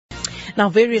Now,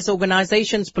 various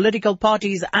organizations, political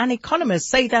parties and economists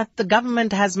say that the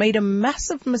government has made a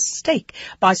massive mistake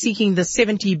by seeking the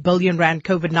 70 billion rand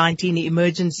COVID-19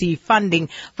 emergency funding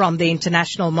from the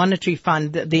International Monetary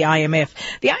Fund, the IMF.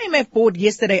 The IMF board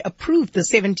yesterday approved the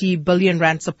 70 billion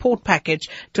rand support package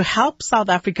to help South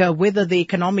Africa weather the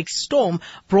economic storm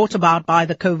brought about by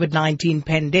the COVID-19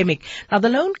 pandemic. Now, the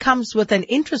loan comes with an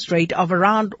interest rate of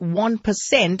around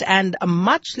 1% and a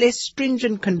much less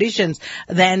stringent conditions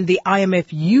than the IMF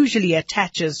usually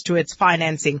attaches to its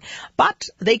financing. But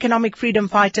the economic freedom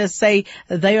fighters say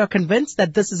they are convinced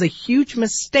that this is a huge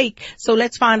mistake. So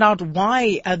let's find out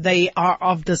why they are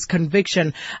of this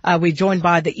conviction. We're joined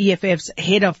by the EFF's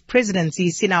head of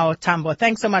presidency, Sinawo Tambo.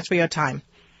 Thanks so much for your time.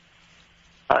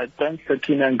 Thanks,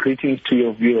 Sakina, and greetings to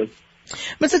your viewers.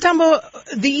 Mr. Tambo,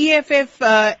 the EFF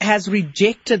has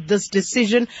rejected this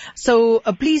decision. So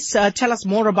please tell us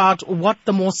more about what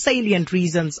the more salient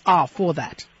reasons are for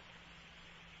that.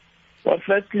 Well,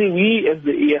 firstly, we as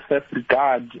the EFF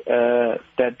regard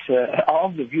that are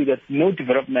of the view that no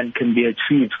development can be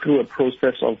achieved through a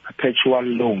process of perpetual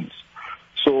loans.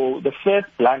 So the first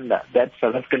blunder that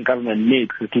South African government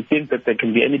makes is to think that there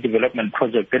can be any development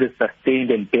project that is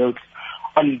sustained and built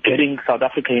on getting South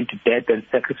Africa into debt and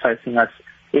sacrificing us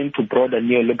into broader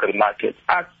neoliberal markets.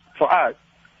 For us,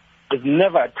 there's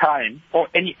never a time or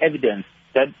any evidence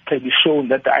that can be shown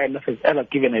that the IMF has ever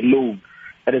given a loan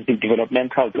that has been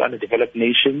developmental to underdeveloped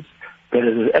nations, that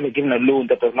has ever given a loan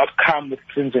that does not come with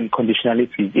stringent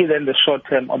conditionalities, either in the short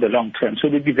term or the long term. So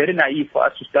it would be very naive for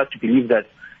us to start to believe that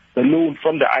the loan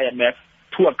from the IMF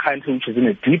to a country which is in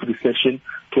a deep recession,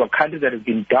 to a country that has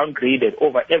been downgraded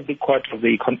over every quarter of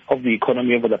the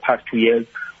economy over the past 2 years,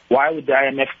 why would the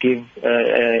IMF give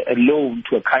a loan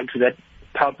to a country that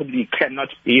probably cannot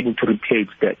be able to repay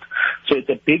its debt? So it's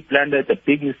a big blunder, it's a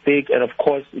big mistake, and of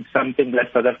course it's something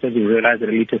that South Africans will realize at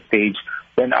a later stage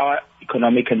when our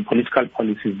economic and political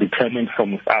policy is determined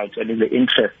from without and in the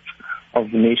interest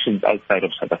of the nations outside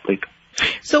of South Africa.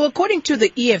 So according to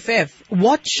the EFF,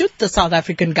 what should the South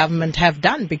African government have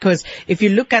done? Because if you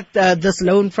look at this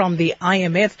loan from the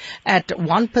IMF at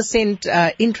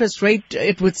 1% interest rate,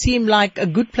 it would seem like a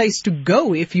good place to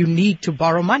go if you need to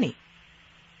borrow money.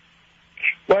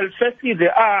 Well, firstly,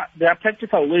 there are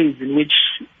practical ways in which,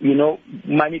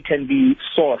 money can be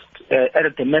sourced at a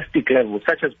domestic level,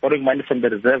 such as borrowing money from the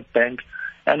Reserve Bank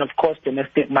and, of course,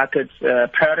 domestic markets,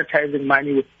 prioritizing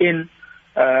money within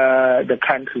the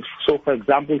country. So, for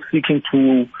example, seeking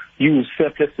to use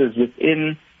surpluses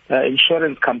within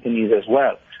insurance companies as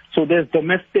well. So there's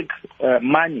domestic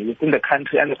money within the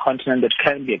country and the continent that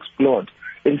can be explored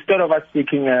instead of us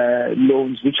seeking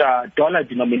loans which are dollar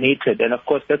denominated. And of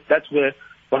course, that's where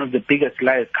one of the biggest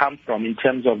lies come from in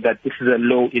terms of that this is a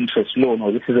low interest loan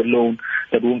or this is a loan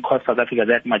that won't cost South Africa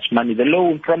that much money. The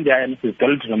loan from the IMF is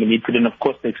dollar denominated, and of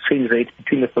course the exchange rate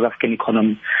between the South African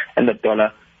economy and the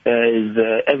dollar is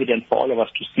evident for all of us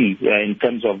to see in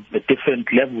terms of the different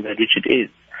levels at which it is.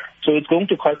 So it's going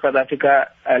to cost South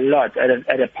Africa a lot at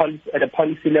a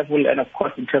policy level, and of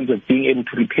course in terms of being able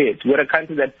to repay it. We're a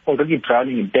country that's already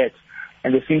drowning in debt,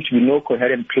 and there seems to be no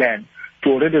coherent plan to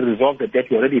already resolve the debt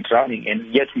we're already drowning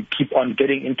in, yet we keep on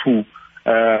getting into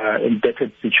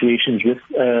indebted situations with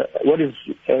what is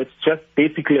just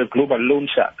basically a global loan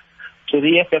shark. So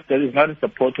the EFF is not in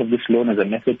support of this loan as a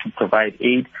method to provide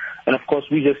aid. And of course,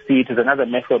 we just see it as another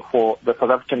method for the South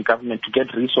African government to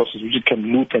get resources which it can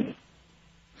loot.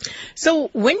 So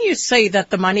when you say that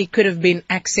the money could have been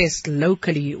accessed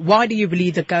locally, why do you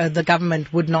believe the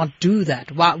government would not do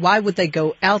that? Why would they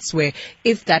go elsewhere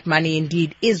if that money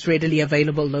indeed is readily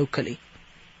available locally?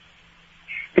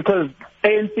 Because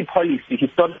ANC policy,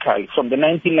 historically, from the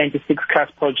 1996 CAS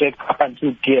project up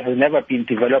until here, has never been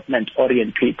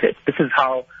development-orientated. This is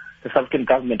how the South African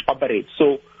government operates.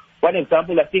 So, one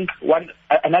example, I think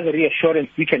another reassurance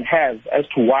we can have as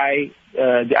to why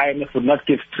the IMF would not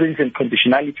give stringent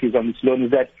conditionalities on this loan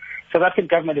is that South African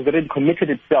government has already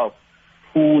committed itself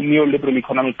to neoliberal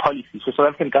economic policy. So South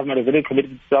African government has already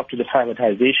committed itself to the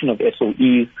privatization of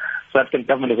SOEs. South African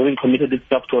government has already committed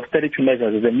itself to austerity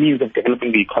measures as a means of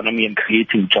developing the economy and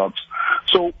creating jobs.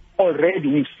 So already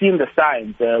we've seen the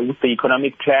signs with the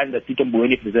economic plan that Sinawo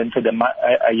Tambo presented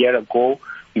a year ago.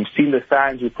 We've seen the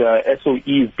signs with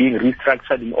SOEs being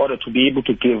restructured in order to be able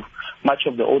to give much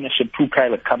of the ownership to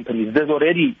private companies. There's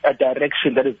already a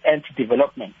direction that is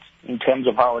anti-development in terms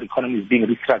of how our economy is being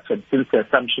restructured since the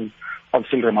assumption of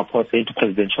Cyril Ramaphosa into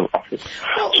presidential office.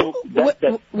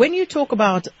 So when you talk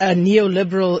about a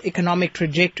neoliberal economic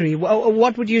trajectory,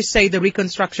 what would you say the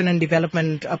Reconstruction and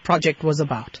Development Project was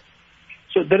about?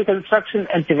 So the Reconstruction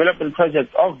and Development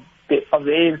Project of the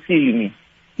ANC, you mean?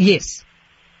 Yes.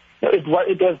 It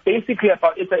was basically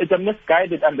about, it's a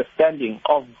misguided understanding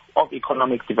of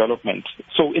economic development.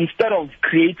 So instead of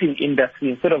creating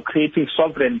industry, instead of creating a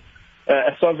sovereign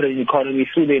economy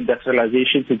through the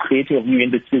industrialization, to creating of new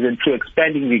industries and to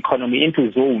expanding the economy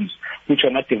into zones which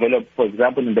are not developed, for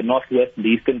example, in the Northwest, in the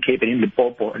Eastern Cape and in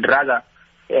Limpopo, and rather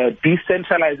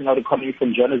decentralizing our economy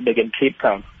from Johannesburg and Cape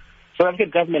Town. South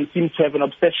African government seems to have an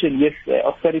obsession with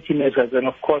austerity measures and,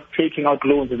 of course, taking out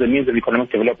loans as a means of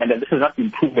economic development. And this has not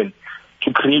been proven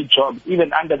to create jobs,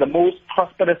 even under the most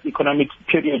prosperous economic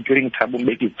period during Thabo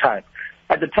Mbeki's time.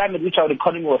 At the time at which our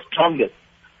economy was strongest,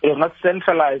 it was not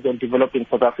centralized on developing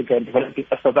South Africa and developing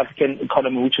a South African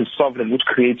economy which is sovereign, which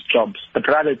creates jobs, but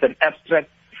rather it's an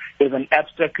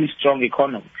abstractly strong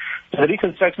economy. So the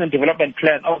Reconstruction and Development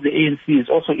Plan of the ANC is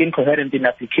also incoherent in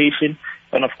application,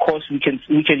 and of course we can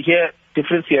hear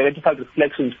different theoretical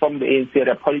reflections from the ANC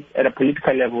at a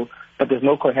political level, but there's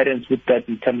no coherence with that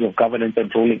in terms of governance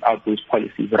and rolling out those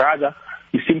policies. Rather,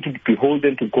 we seem to be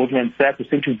beholden to Goldman Sachs, we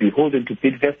seem to be beholden to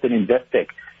Bidvest and Investec,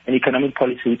 an economic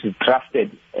policy which is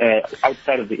drafted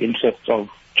outside of the interests of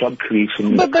job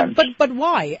creation. But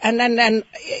why? And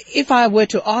if I were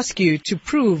to ask you to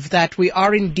prove that we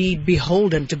are indeed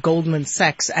beholden to Goldman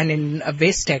Sachs and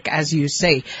Investec, as you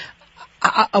say,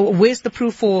 where's the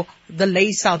proof for the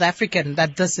lay South African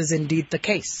that this is indeed the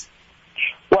case?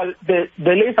 Well, the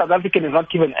lay South African is not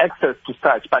given access to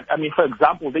such. But, I mean, for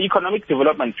example, the Economic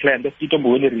Development Plan that Tito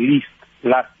Mboweni released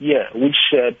last year, which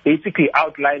basically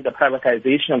outlined the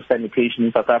privatization of sanitation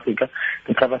in South Africa,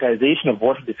 the privatization of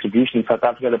water distribution in South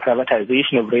Africa, the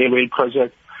privatization of railway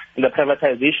projects, and the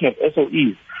privatization of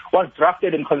SOEs, was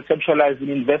drafted and conceptualized in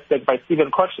Investec by Stephen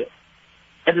Kosher.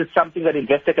 That is something that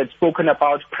Investec had spoken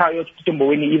about prior to Tito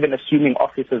Mboweni even assuming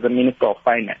office as a Minister of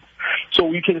Finance. So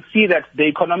we can see that the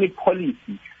economic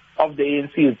policy of the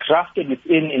ANC is drafted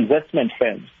within investment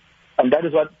firms. And that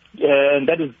is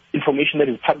that is information that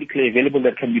is publicly available,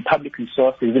 that can be publicly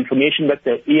sourced. It is information that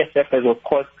the EFF has, of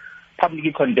course,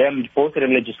 publicly condemned, both at a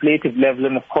legislative level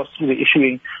and, of course, through the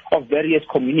issuing of various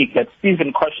communiques. That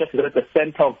Stephen Kosher is at the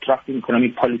center of drafting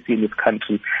economic policy in this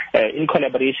country, in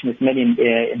collaboration with many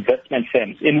investment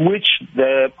firms, in which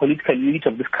the political elite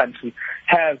of this country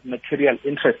have material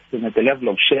interests in at the level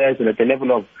of shares and at the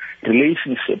level of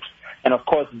relationships. And of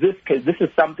course, this is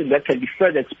something that can be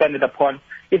further expanded upon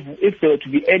if there were to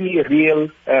be any real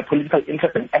political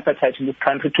interest and appetite in this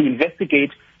country to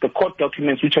investigate the court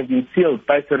documents which have been sealed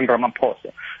by Cyril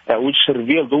Ramaphosa, which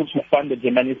reveal those who funded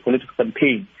Yemeni's political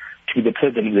campaign to be the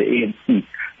president of the ANC.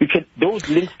 Those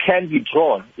links can be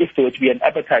drawn if there were to be an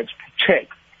appetite to check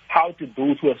how did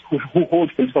those who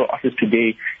hold political office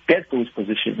today get those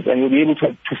positions, and we'll be able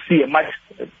to see a much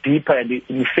deeper and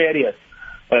nefarious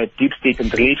deep state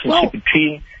and relationship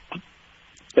between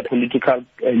the political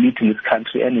elite in this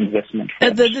country and investment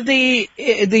firms. The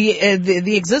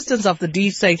existence of the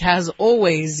deep state has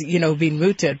always, been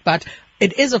mooted, but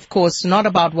it is, of course, not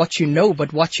about what you know,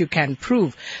 but what you can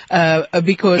prove.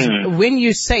 Because when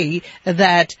you say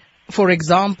that, for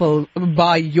example,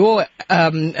 by your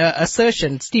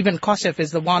assertion, Stephen Kosher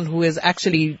is the one who is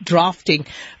actually drafting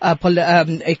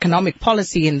economic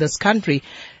policy in this country.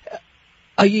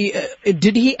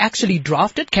 Did he actually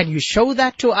draft it? Can you show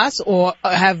that to us? Or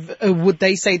would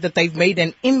they say that they've made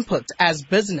an input as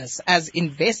business, as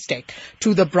Investec,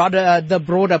 to the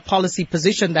broader policy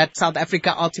position that South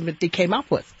Africa ultimately came up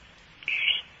with?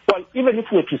 Well, even if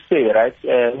we were to say, right,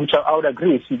 which I would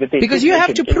agree with you, that because you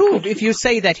have to prove, if you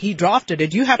say that he drafted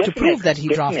it, you have to prove that he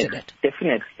drafted it.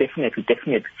 Definitely.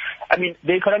 I mean,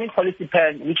 the economic policy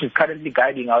plan, which is currently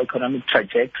guiding our economic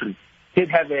trajectory, did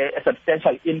have a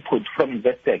substantial input from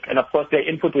Investec, and of course their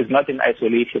input was not in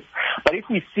isolation. But if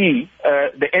we see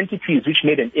the entities which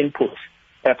made an input,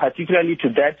 particularly to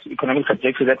that economic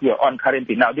trajectory that we are on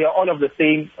currently now, they are all of the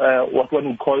same, what one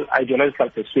would call ideological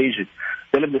persuasion.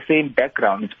 They have the same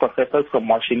background. It's professors from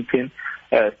Washington,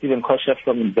 Stephen Kosher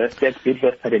from Investec,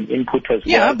 Bidvest had an input as well.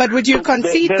 Yeah, but would you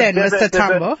concede then, Mr.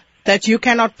 Tambo, that you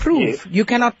cannot prove, you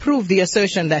cannot prove the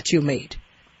assertion that you made?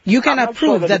 You cannot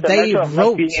prove that they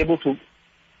wrote.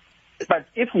 But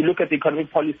if we look at the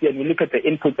economic policy and we look at the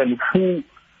inputs and who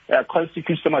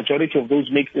constitutes the majority of those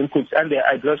mixed inputs and their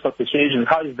ideological persuasions,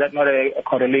 how is that not a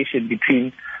correlation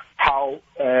between how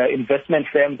investment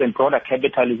firms and broader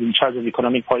capital is in charge of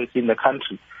economic policy in the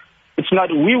country? It's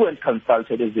not, we weren't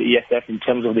consulted as the EFF in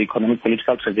terms of the economic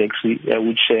political trajectory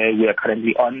which we are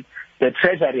currently on. The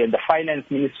Treasury and the Finance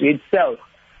Ministry itself,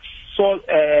 so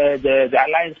the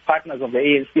alliance partners of the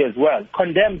ANC as well,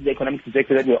 condemned the economic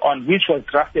trajectory that we're on, which was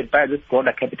drafted by this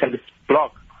broader capitalist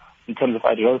bloc in terms of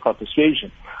ideological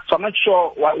persuasion. So I'm not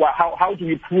sure how do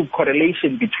we prove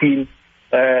correlation between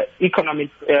economic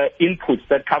inputs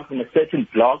that come from a certain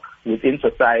bloc within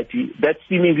society that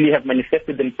seemingly have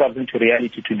manifested themselves into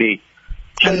reality today.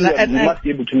 So we must be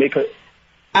able to make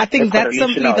I think that's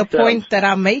simply the point that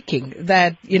I'm making,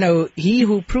 that, he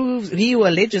who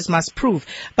alleges must prove.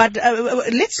 But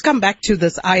let's come back to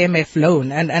this IMF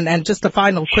loan and just a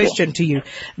final question to you.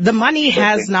 The money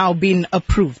has now been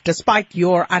approved despite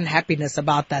your unhappiness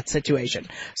about that situation.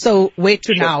 So where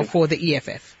to now for the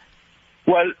EFF?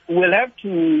 Well, we'll have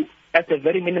to, at the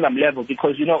very minimum level,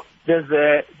 because,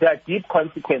 there are deep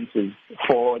consequences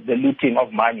for the looting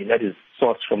of money that is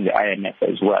sourced from the IMF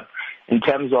as well, in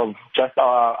terms of just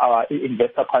our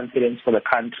investor confidence for the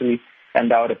country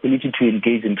and our ability to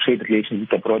engage in trade relations with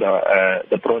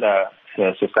the broader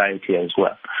society as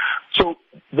well. So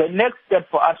the next step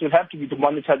for us will have to be to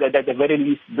monitor that at the very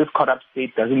least this corrupt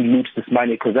state doesn't loot this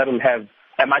money, because that will have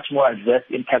a much more adverse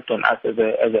impact on us as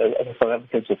a South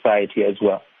African society as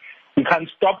well. We can't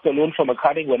stop the loan from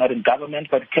occurring. We're not in government,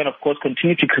 but we can, of course,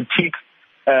 continue to critique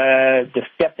the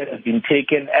step that has been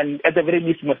taken, and at the very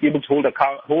least, we must be able to hold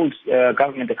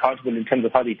government accountable in terms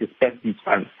of how they dispense these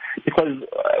funds, because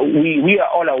we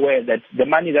are all aware that the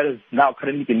money that is now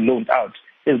currently being loaned out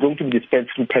is going to be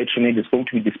dispensed through patronage, is going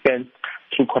to be dispensed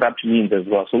through corrupt means as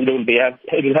well. So it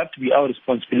will have to be our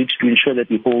responsibility to ensure that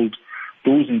we hold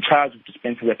those in charge of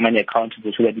dispensing that money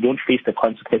accountable, so that we don't face the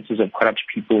consequences of corrupt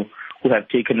people who have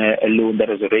taken a loan that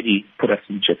has already put us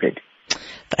in jeopardy.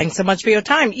 Thanks so much for your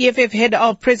time. EFF Head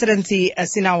of Presidency,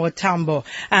 Sinawo Tambo.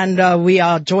 And we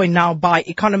are joined now by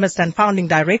economist and founding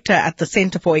director at the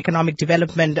Center for Economic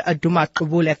Development, Duma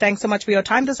Gqubule. Thanks so much for your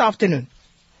time this afternoon.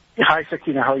 Hi,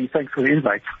 Sakina. How are you? Thanks for the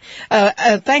invite.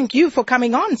 Thank you for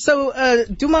coming on. So,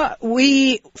 Duma,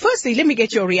 firstly, let me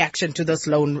get your reaction to this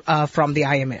loan from the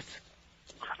IMF.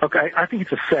 Okay, I think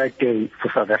it's a sad day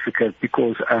for South Africa,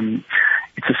 because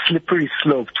it's a slippery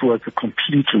slope towards a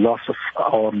complete loss of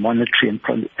our monetary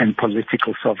and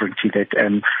political sovereignty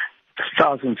that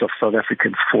thousands of South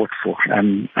Africans fought for.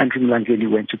 Andrew Mlangeni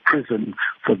went to prison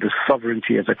for the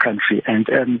sovereignty as a country. And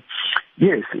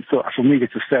yes, so for me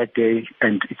it's a sad day.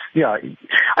 And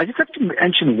I just have to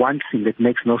mention one thing that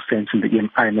makes no sense in the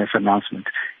IMF announcement.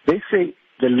 They say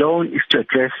the loan is to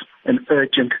address an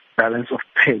urgent balance of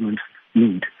payments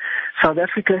need. South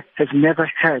Africa has never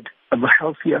had a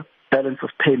healthier balance of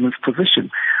payments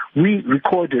position. We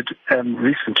recorded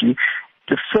recently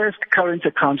the first current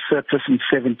account surplus in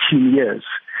 17 years.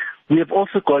 We have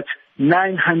also got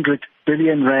 900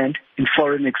 billion rand in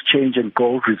foreign exchange and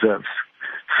gold reserves.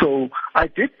 So I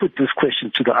did put this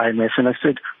question to the IMF, and I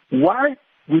said, why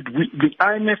would the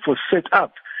IMF was set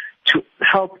up to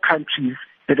help countries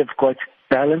that have got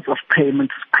balance of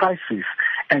payments crisis,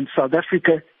 and South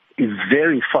Africa is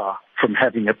very far from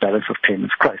having a balance of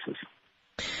payments crisis.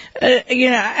 I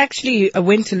actually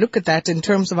went to look at that in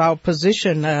terms of our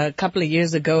position a couple of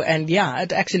years ago, and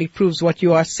it actually proves what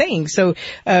you are saying. So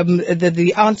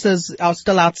the answers are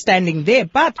still outstanding there.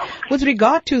 But with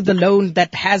regard to the loan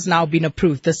that has now been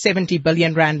approved, the 70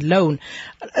 billion rand loan,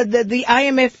 the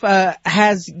IMF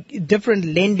has different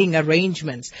lending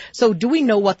arrangements. So do we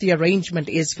know what the arrangement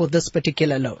is for this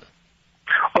particular loan?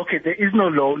 Okay, there is no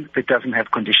loan that doesn't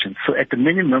have conditions. So at the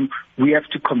minimum, we have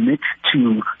to commit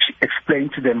to explain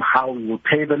to them how we will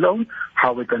pay the loan,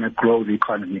 how we're going to grow the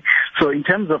economy. So in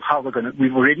terms of how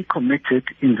we've already committed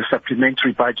in the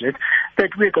supplementary budget that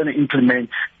we're going to implement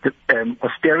the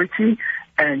austerity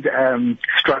and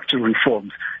structural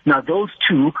reforms. Now, those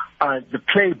two are the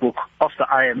playbook of the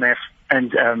IMF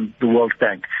and the World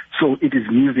Bank. So it is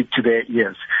music to their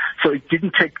ears. So it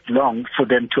didn't take long for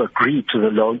them to agree to the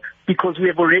loan, because we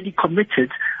have already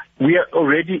committed. We are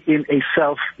already in a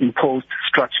self-imposed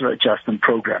structural adjustment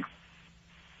program.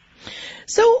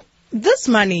 So this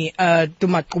money,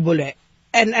 Duma Gqubule,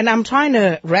 and I'm trying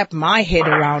to wrap my head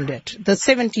around it, the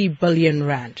 70 billion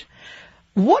rand,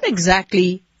 what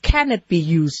exactly can it be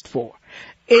used for?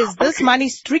 Is this money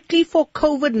strictly for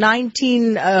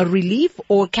COVID-19 relief,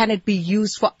 or can it be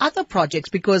used for other projects?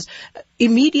 Because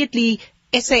immediately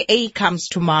SAA comes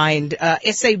to mind,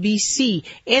 SABC,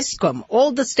 Eskom,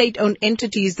 all the state-owned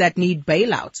entities that need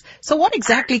bailouts. So what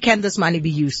exactly can this money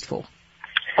be used for?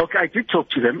 Okay, I did talk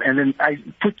to them, and then I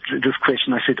put this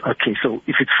question. I said, okay, so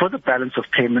if it's for the balance of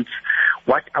payments,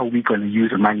 what are we going to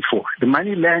use the money for? The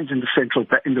money lands in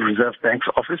the Reserve Bank's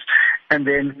office, and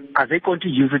then are they going to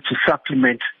use it to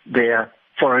supplement their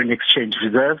foreign exchange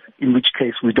reserve, in which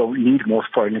case we don't need more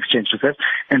foreign exchange reserve?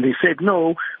 And they said,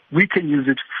 no, we can use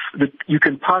it. You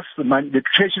can pass the money. The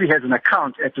Treasury has an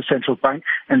account at the central bank,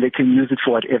 and they can use it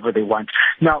for whatever they want.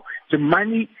 Now, the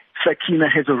money, Sakina,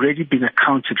 has already been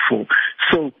accounted for.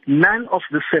 So none of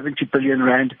the 70 billion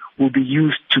rand will be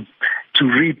used to to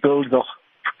rebuild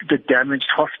the damaged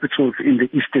hospitals in the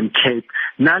Eastern Cape.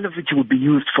 None of it will be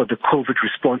used for the COVID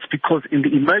response, because in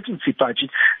the emergency budget,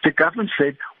 the government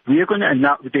said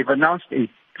they've announced a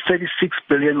 36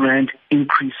 billion rand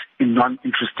increase in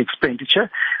non-interest expenditure,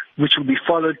 which will be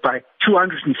followed by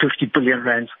 250 billion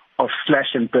rand of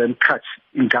slash and burn cuts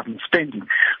in government spending.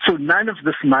 So none of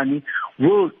this money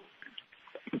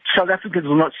South Africans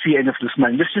will not see any of this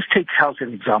money. Let's just take health as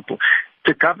an example.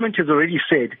 The government has already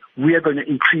said we are going to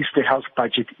increase the health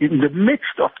budget in the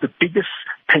midst of the biggest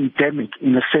pandemic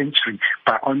in a century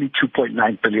by only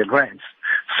 2.9 billion rands.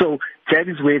 So that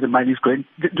is where the money is going.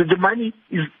 The money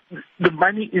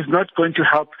is not going to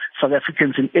help South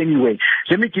Africans in any way.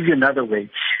 Let me give you another way.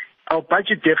 Our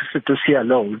budget deficit this year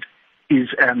alone is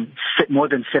more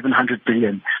than 700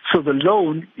 billion. So the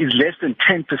loan is less than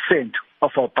 10%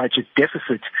 of our budget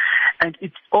deficit. And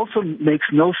it also makes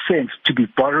no sense to be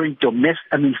borrowing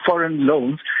foreign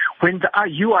loans when the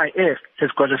UIF has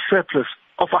got a surplus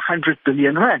of 100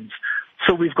 billion rands.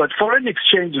 So we've got foreign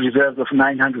exchange reserves of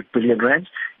 900 billion rands,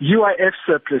 UIF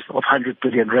surplus of 100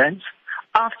 billion rands.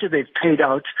 After they've paid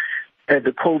out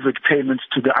the COVID payments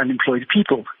to the unemployed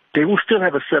people, they will still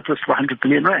have a surplus of 100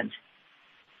 billion rands.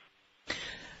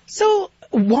 So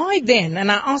why then,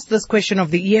 and I asked this question of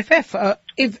the EFF,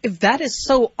 if that is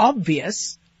so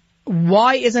obvious,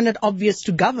 why isn't it obvious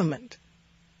to government?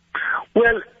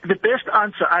 Well, the best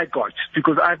answer I got,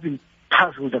 because I've been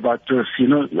puzzled about this,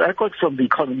 I got from the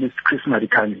economist Chris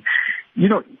Marikani.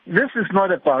 This is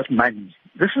not about money.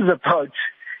 This is about,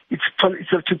 it's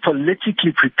to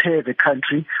politically prepare the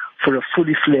country for a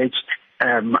fully fledged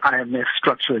IMF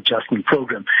structural adjustment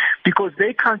program, because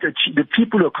they can't achieve, the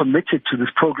people who are committed to this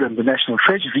program, the National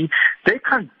Treasury, they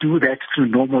can't do that through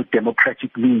normal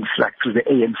democratic means like through the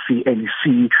ANC,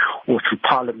 NEC, or through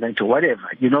Parliament or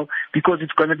whatever, because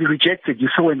it's going to be rejected. You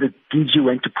saw when the DG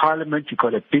went to Parliament, you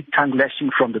got a big tongue lashing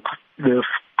from the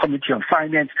Committee on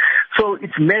Finance. So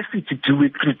it's messy to do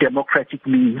it through democratic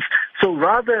means. So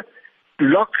rather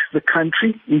lock the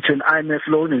country into an IMF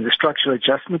loan and the structural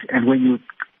adjustment, and when you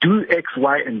do X,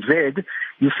 Y, and Z,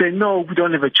 you say, no, we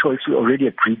don't have a choice. We already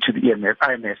agreed to the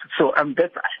IMF. So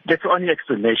that's the only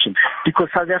explanation, because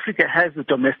South Africa has the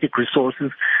domestic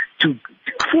resources to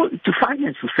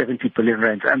finance the 70 billion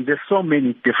rand. And there's so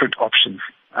many different options.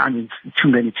 Too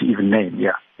many to even name.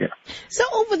 Yeah. So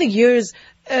over the years,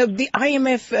 the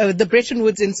IMF, the Bretton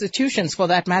Woods institutions, for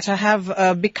that matter,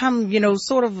 have become,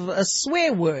 sort of a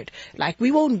swear word. Like,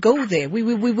 we won't go there. We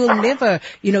will never,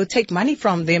 take money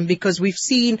from them, because we've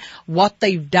seen what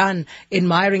they've done in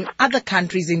miring other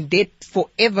countries in debt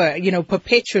forever,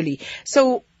 perpetually.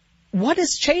 So what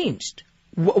has changed?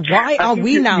 Why are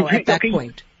we now at that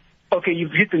point? Okay,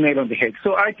 you've hit the nail on the head.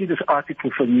 So I did this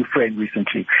article for New Frame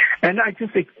recently, and I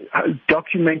just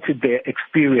documented their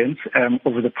experience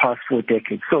over the past 4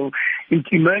 decades. So in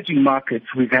emerging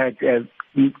markets, we've had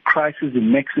crises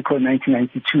in Mexico in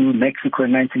 1992, Mexico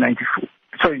in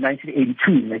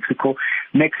 1982 in Mexico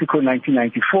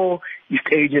 1994, East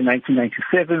Asia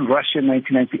 1997, Russia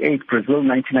 1998, Brazil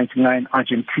 1999,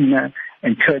 Argentina,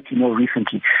 and Turkey more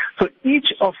recently. So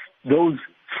each of those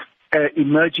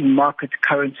emerging market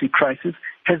currency crisis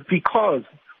has because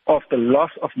of the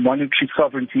loss of monetary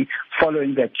sovereignty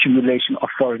following the accumulation of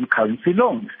foreign currency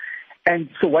loans. And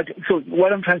so what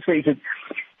I'm trying to say is that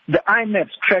the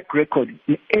IMF's track record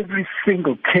in every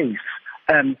single case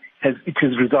has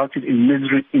resulted in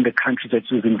misery in the countries that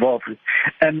it was involved with.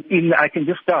 I can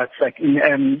just start, let me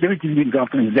give you an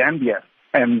example. In Zambia,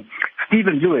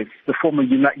 Stephen Lewis, the former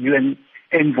UN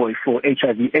envoy for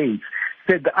HIV/AIDS,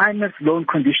 said the IMF loan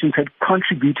conditions had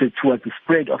contributed towards the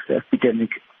spread of the epidemic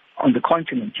on the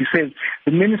continent. He says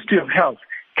the Ministry of Health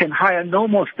can hire no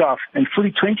more staff, and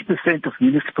fully 20% of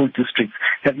municipal districts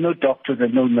have no doctors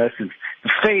and no nurses.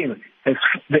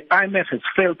 The IMF has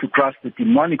failed to grasp the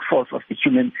demonic force of the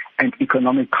human and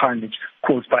economic carnage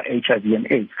caused by HIV and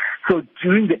AIDS. So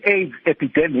during the AIDS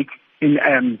epidemic in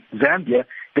Zambia,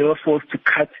 they were forced to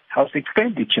cut health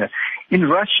expenditure. In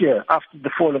Russia, after the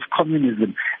fall of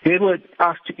communism, they were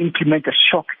asked to implement a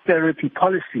shock therapy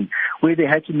policy where they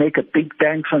had to make a big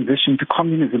bang transition to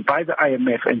communism by the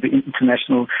IMF and the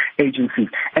international agencies.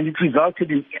 And it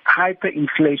resulted in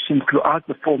hyperinflation throughout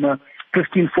the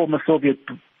 15 former Soviet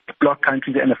bloc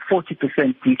countries and a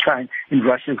 40% decline in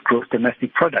Russia's gross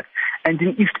domestic product. And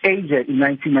in East Asia in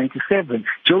 1997,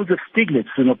 Joseph Stiglitz,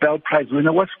 the Nobel Prize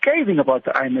winner, was scathing about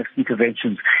the IMF's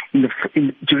interventions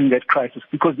during that crisis,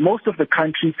 because most of the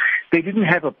countries, they didn't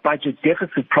have a budget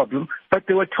deficit problem, but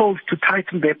they were told to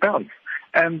tighten their belts.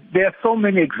 There are so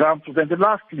many examples. And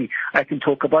lastly, I can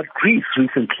talk about Greece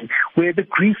recently, where the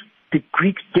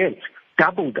Greek debt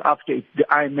doubled after the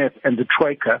IMF and the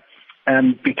Troika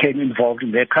became involved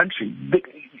in their country.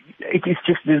 It is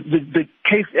just the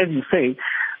case, as you say.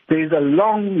 There is a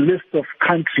long list of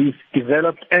countries,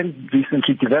 developed and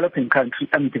recently developing countries,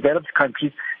 and developed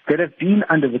countries that have been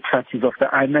under the clutches of the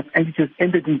IMF, and it has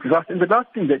ended in disaster. And the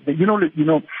last thing that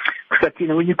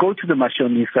Sakina, when you go to the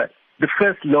Mashonisa, the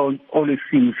first loan always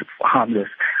seems harmless,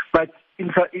 but in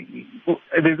fact,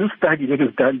 there's a study that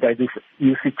was done by this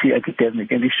UCT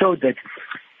academic, and it showed that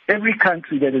every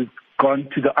country that has gone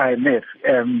to the IMF,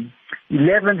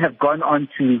 11 have gone on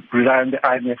to rely on the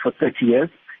IMF for 30 years.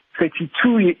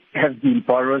 32 have been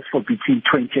borrowers for between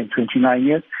 20 and 29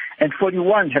 years, and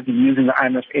 41 have been using the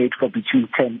IMF aid for between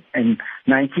 10 and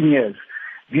 19 years.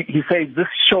 He says this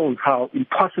shows how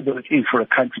impossible it is for a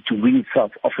country to wean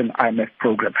itself off an IMF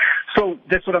program. So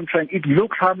that's what I'm trying. It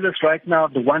looks harmless right now,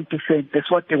 the 1%.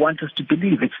 That's what they want us to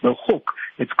believe. It's the hook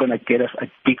that's going to get us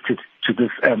addicted to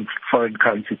this foreign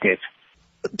currency debt.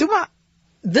 Duma,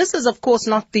 this is, of course,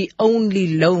 not the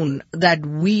only loan that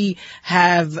we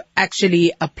have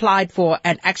actually applied for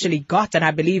and actually got, and I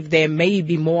believe there may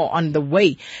be more on the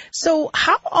way. So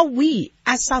how are we,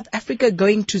 as South Africa,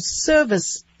 going to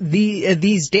service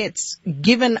these debts,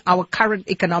 given our current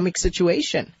economic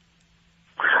situation?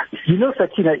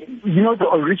 Sakina, the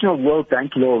original World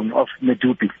Bank loan of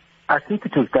Medupi, I think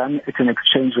it was done at an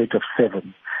exchange rate of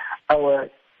 7.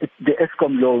 The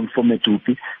ESCOM loan for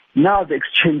Medupi, now the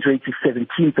exchange rate is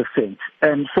 17%.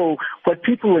 And so what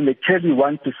people, when they tell you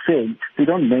 1%, they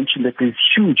don't mention that there's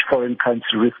huge foreign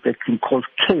currency risk that can cause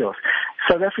chaos.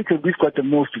 South Africa, we've got the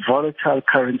most volatile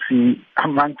currency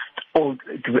amongst all,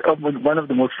 one of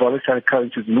the most volatile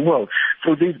currencies in the world.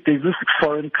 So there's this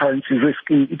foreign currency risk.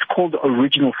 It's called the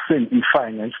original sin in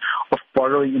finance of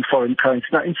borrowing in foreign currency.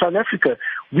 Now, in South Africa,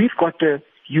 we've got the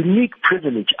unique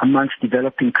privilege amongst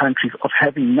developing countries of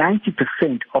having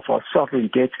 90% of our sovereign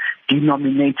debt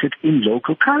denominated in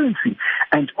local currency,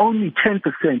 and only 10%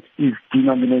 is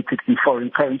denominated in foreign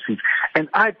currencies. And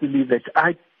I believe that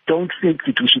I don't think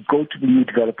that we should go to the New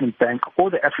Development Bank or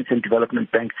the African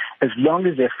Development Bank as long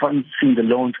as they're funding the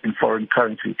loans in foreign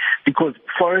currency, because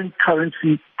foreign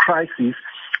currency crises,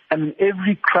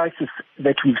 every crisis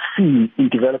that we've seen in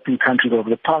developing countries over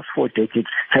the past 4 decades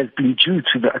has been due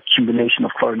to the accumulation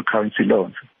of foreign currency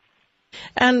loans.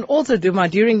 And also, Duma,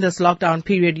 during this lockdown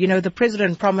period, the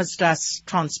president promised us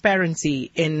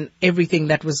transparency in everything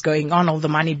that was going on, all the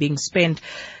money being spent.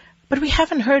 But we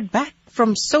haven't heard back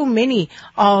from so many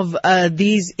of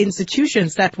these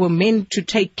institutions that were meant to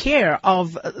take care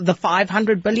of the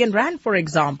 500 billion rand, for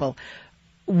example.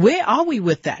 Where are we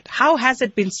with that? How has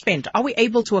it been spent? Are we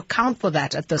able to account for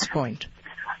that at this point?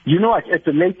 At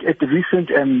the recent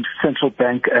central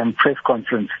bank press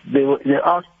conference, they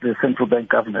asked the central bank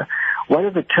governor, what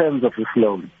are the terms of this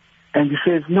loan? And he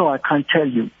says, no, I can't tell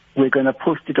you. We're going to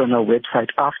post it on our website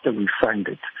after we've signed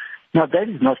it. Now, that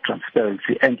is not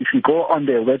transparency. And if you go on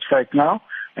their website now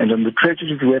and on the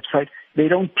Treasury's website, they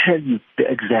don't tell you the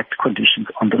exact conditions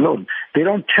on the loan. They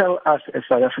don't tell us as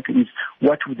South Africans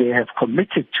what they have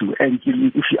committed to. And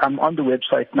I'm on the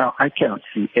website now, I cannot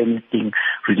see anything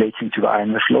relating to the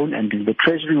IMF loan. And in the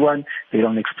Treasury one, they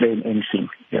don't explain anything.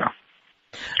 Yeah.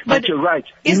 But you're right.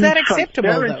 Is that acceptable,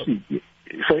 though?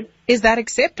 Sorry? Is that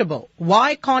acceptable?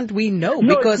 Why can't we know?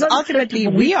 No, because ultimately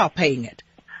we are paying it.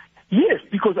 Yes,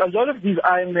 because a lot of these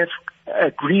IMF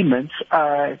agreements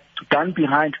are done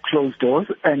behind closed doors,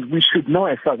 and we should know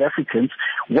as South Africans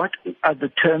what are the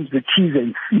terms, the T's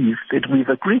and C's that we've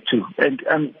agreed to.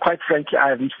 And quite frankly, I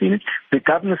haven't seen it. The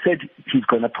governor said he's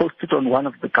going to post it on one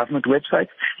of the government websites.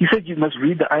 He said you must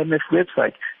read the IMF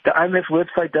website. The IMF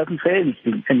website doesn't say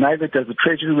anything, and neither does the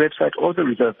Treasury website or the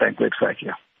Reserve Bank website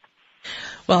here.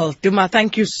 Well, Duma,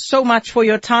 thank you so much for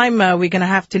your time. We're going to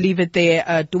have to leave it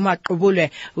there. Duma Gqubule,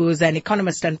 who is an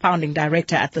economist and founding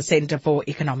director at the Center for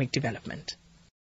Economic Development.